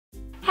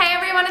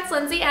everyone, it's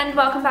Lindsay and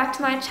welcome back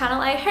to my channel.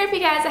 I hope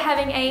you guys are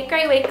having a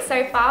great week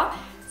so far.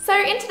 So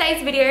in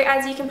today's video,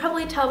 as you can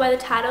probably tell by the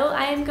title,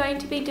 I am going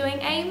to be doing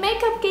a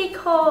Makeup Geek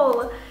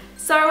haul.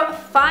 So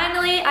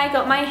finally I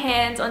got my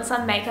hands on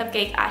some Makeup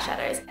Geek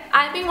eyeshadows.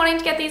 I've been wanting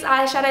to get these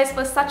eyeshadows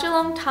for such a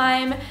long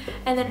time,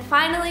 and then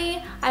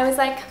finally I was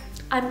like,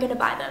 I'm gonna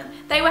buy them.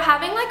 They were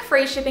having like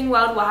free shipping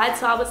worldwide,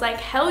 so I was like,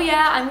 hell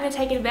yeah, I'm gonna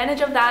take advantage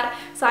of that.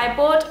 So I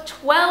bought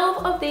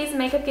 12 of these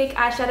Makeup Geek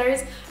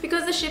eyeshadows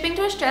because the shipping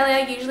to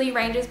Australia usually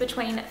ranges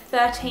between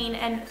 $13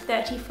 and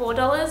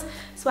 $34.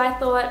 So I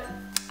thought,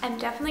 I'm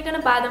definitely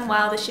gonna buy them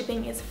while the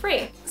shipping is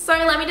free. So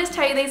let me just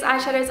tell you, these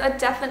eyeshadows are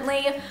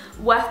definitely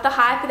worth the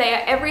hype. They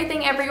are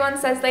everything everyone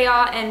says they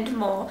are and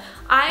more.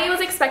 I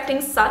was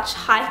expecting such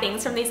high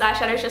things from these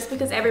eyeshadows just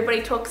because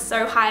everybody talks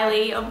so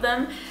highly of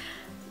them.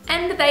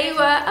 And they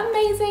were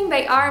amazing.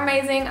 They are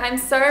amazing. I'm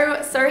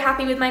so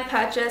happy with my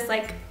purchase,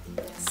 like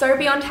so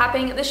beyond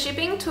happy. The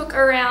shipping took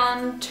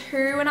around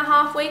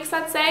 2.5 weeks,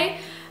 I'd say,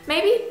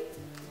 maybe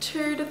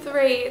 2 to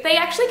 3. They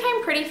actually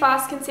came pretty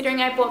fast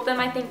considering I bought them,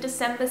 I think,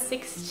 December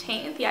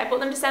 16th. Yeah, I bought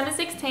them December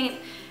 16th,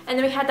 and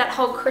then we had that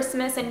whole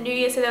Christmas and New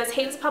Year, so there was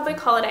heaps of public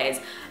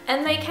holidays,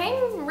 and they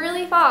came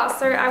really fast,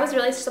 so I was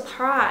really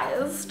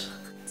surprised.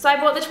 So I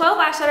bought the 12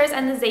 eyeshadows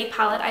and the Z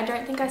palette. I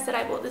don't think I said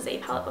I bought the Z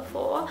palette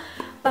before,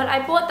 but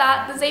I bought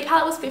that. The Z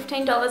palette was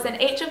 $15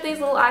 and each of these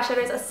little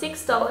eyeshadows are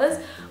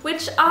 $6,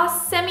 which are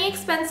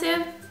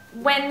semi-expensive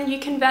when you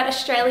convert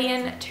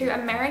Australian to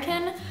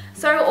American.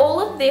 So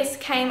all of this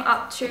came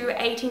up to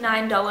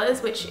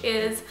 $89, which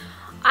is,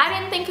 I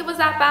didn't think it was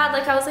that bad.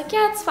 Like I was like,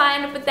 yeah, it's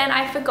fine, but then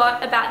I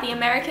forgot about the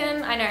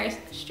American. I know,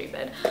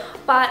 stupid.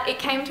 But it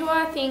came to,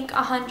 I think,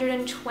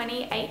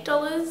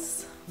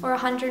 $128 or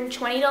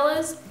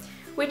 $120.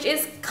 Which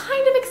is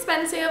kind of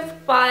expensive,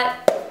 but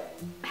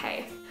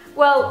hey.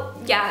 Well,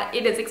 yeah,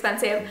 it is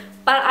expensive,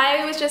 but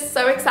I was just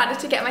so excited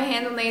to get my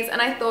hands on these,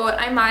 and I thought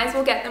I might as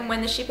well get them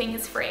when the shipping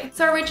is free.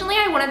 So originally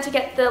I wanted to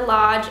get the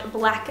large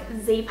black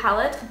Z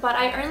palette, but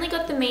I only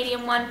got the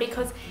medium one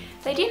because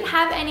they didn't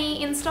have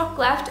any in stock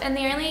left, and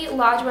the only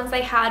large ones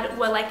they had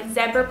were like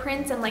zebra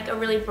prints and like a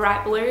really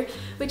bright blue,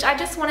 which I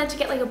just wanted to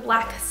get like a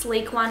black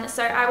sleek one.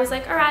 So I was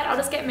like, alright, I'll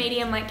just get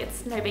medium, like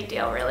it's no big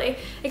deal really.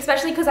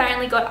 Especially because I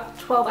only got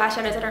 12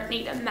 eyeshadows, I don't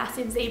need a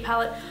massive Z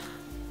palette.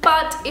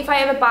 But if I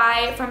ever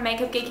buy from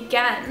Makeup Geek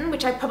again,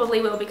 which I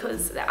probably will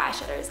because the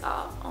eyeshadows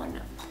are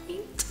on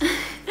point,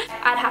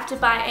 I'd have to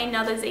buy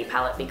another Z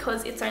palette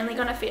because it's only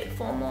gonna fit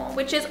 4 more,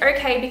 which is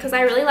okay because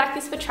I really like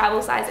this for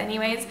travel size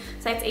anyways,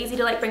 so it's easy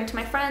to like bring to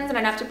my friends and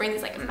I don't have to bring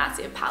this like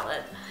massive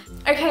palette.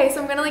 Okay,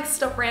 so I'm gonna like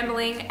stop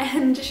rambling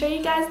and show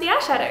you guys the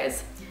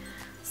eyeshadows.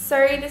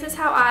 So this is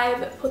how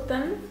I've put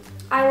them.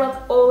 I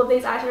love all of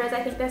these eyeshadows,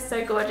 I think they're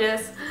so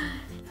gorgeous.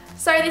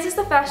 So this is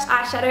the first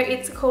eyeshadow.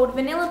 It's called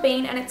Vanilla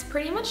Bean and it's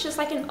pretty much just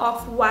like an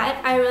off-white.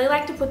 I really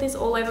like to put this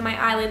all over my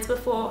eyelids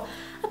before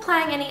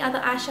applying any other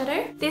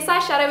eyeshadow. This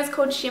eyeshadow is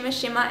called Shimmer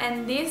Shimmer,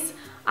 and this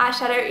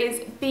eyeshadow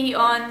is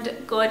beyond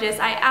gorgeous.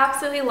 I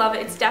absolutely love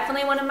it. It's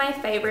definitely one of my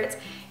favorites.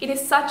 It is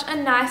such a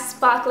nice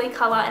sparkly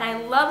color and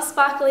I love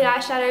sparkly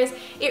eyeshadows.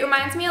 It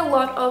reminds me a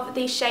lot of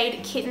the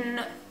shade Kitten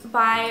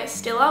by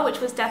Stila, which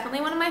was definitely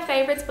one of my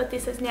favorites, but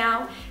this has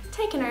now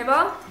taken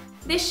over.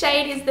 This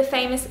shade is the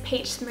famous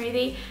Peach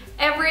Smoothie.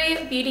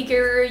 Every beauty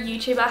guru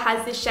YouTuber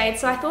has this shade,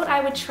 so I thought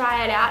I would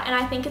try it out, and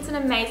I think it's an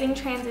amazing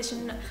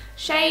transition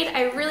shade.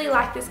 I really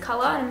like this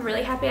color and I'm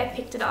really happy I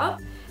picked it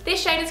up.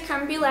 This shade is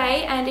Creme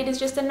Brulee and it is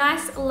just a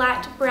nice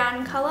light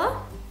brown color.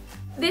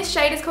 This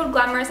shade is called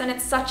Glamorous and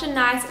it's such a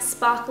nice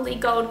sparkly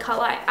gold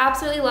color. I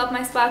absolutely love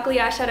my sparkly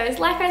eyeshadows.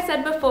 Like I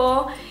said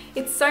before,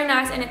 it's so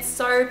nice and it's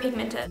so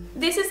pigmented.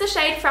 This is the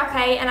shade Frappe,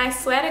 and I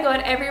swear to God,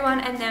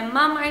 everyone and their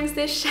mum owns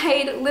this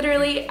shade.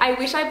 Literally, I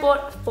wish I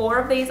bought 4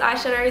 of these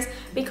eyeshadows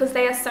because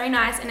they are so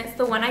nice and it's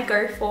the one I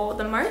go for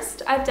the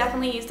most. I've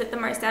definitely used it the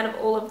most out of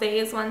all of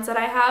these ones that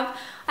I have.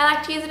 I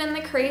like to use it in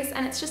the crease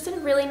and it's just a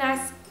really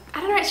nice, I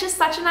don't know, it's just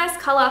such a nice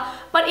color,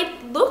 but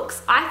it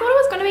looks, I thought it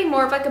was going to be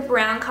more of like a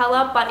brown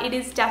color, but it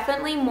is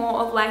definitely more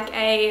of like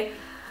a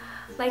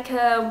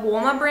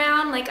warmer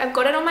brown. Like I've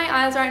got it on my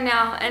eyes right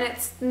now and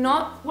it's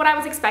not what I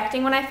was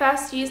expecting when I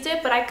first used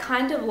it, but I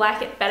kind of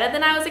like it better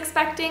than I was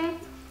expecting,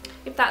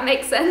 if that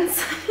makes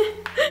sense.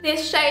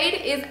 This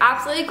shade is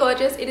absolutely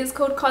gorgeous. It is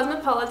called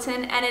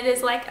Cosmopolitan and it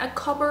is like a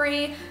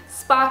coppery,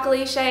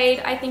 sparkly shade.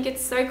 I think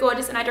it's so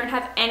gorgeous and I don't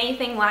have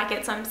anything like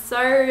it, so I'm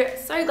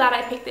so glad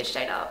I picked this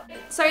shade up.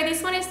 So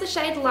this one is the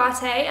shade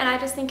Latte and I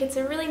just think it's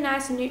a really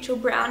nice neutral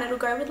brown. It'll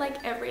go with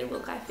like every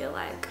look, I feel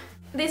like.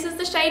 This is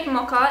the shade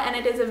Mocha and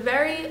it is a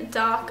very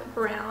dark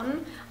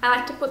brown. I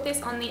like to put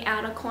this on the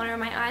outer corner of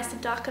my eyes to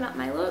darken up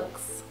my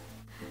looks.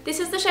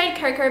 This is the shade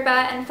Cocoa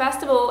Bear, and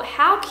first of all,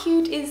 how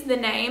cute is the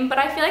name? But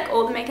I feel like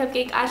all the Makeup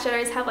Geek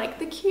eyeshadows have like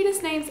the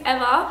cutest names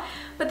ever.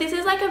 But this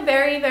is like a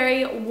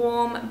very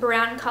warm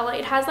brown color.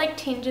 It has like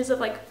tinges of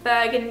like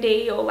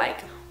burgundy or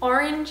like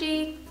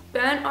orangey,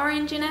 burnt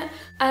orange in it.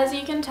 As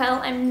you can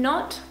tell, I'm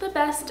not the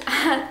best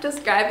at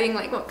describing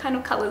like what kind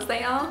of colors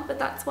they are, but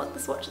that's what the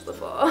swatches are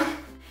for.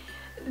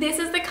 This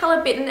is the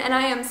color Bitten and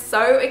I am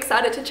so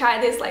excited to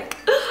try this. Like,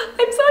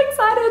 I'm so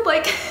excited.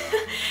 Like,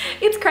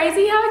 it's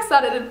crazy how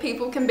excited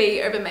people can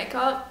be over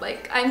makeup.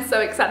 Like, I'm so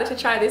excited to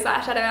try this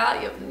eyeshadow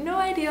out. You have no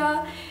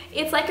idea.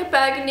 It's like a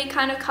burgundy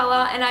kind of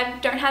color and I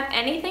don't have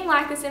anything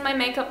like this in my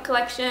makeup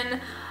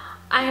collection.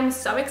 I am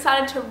so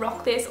excited to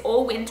rock this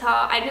all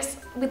winter.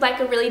 With like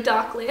a really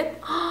dark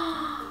lip.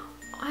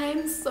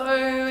 I'm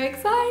so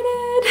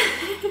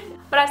excited.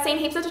 But I've seen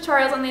heaps of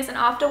tutorials on this and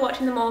after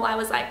watching them all I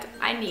was like,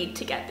 I need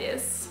to get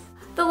this.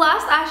 The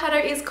last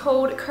eyeshadow is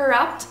called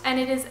Corrupt and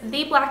it is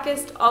the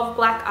blackest of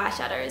black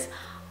eyeshadows.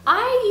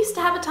 I used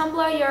to have a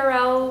Tumblr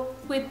URL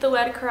with the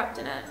word corrupt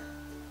in it.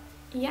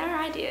 Yeah,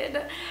 I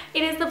did.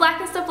 It is the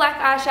blackest of black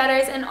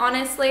eyeshadows and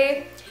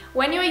honestly,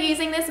 when you're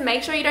using this,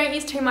 make sure you don't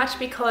use too much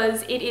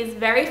because it is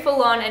very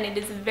full on and it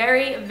is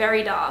very,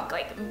 very dark.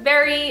 Like,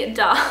 very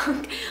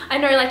dark. I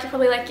know like you're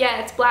probably like,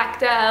 yeah, it's black,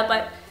 duh,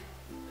 but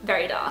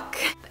very dark.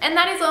 And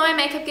that is all my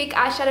Makeup Geek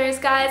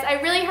eyeshadows, guys.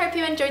 I really hope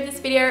you enjoyed this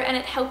video and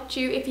it helped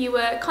you if you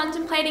were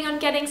contemplating on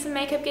getting some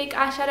Makeup Geek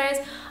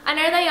eyeshadows. I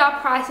know they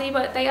are pricey,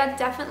 but they are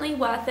definitely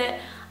worth it.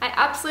 I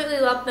absolutely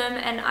love them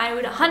and I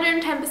would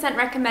 110%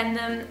 recommend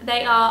them.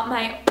 They are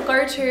my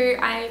go-to.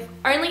 I've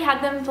only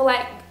had them for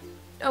like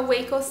a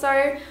week or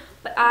so,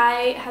 but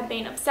I have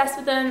been obsessed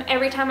with them.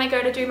 Every time I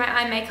go to do my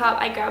eye makeup,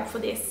 I grab for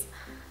this.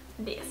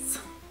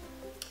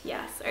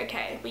 Yes,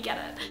 okay, we get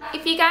it.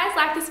 If you guys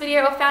liked this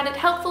video or found it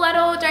helpful at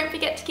all, don't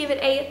forget to give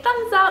it a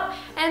thumbs up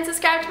and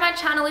subscribe to my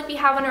channel if you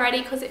haven't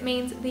already because it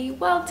means the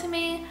world to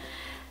me.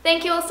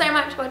 Thank you all so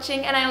much for watching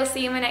and I will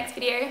see you in my next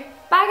video.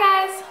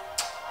 Bye guys!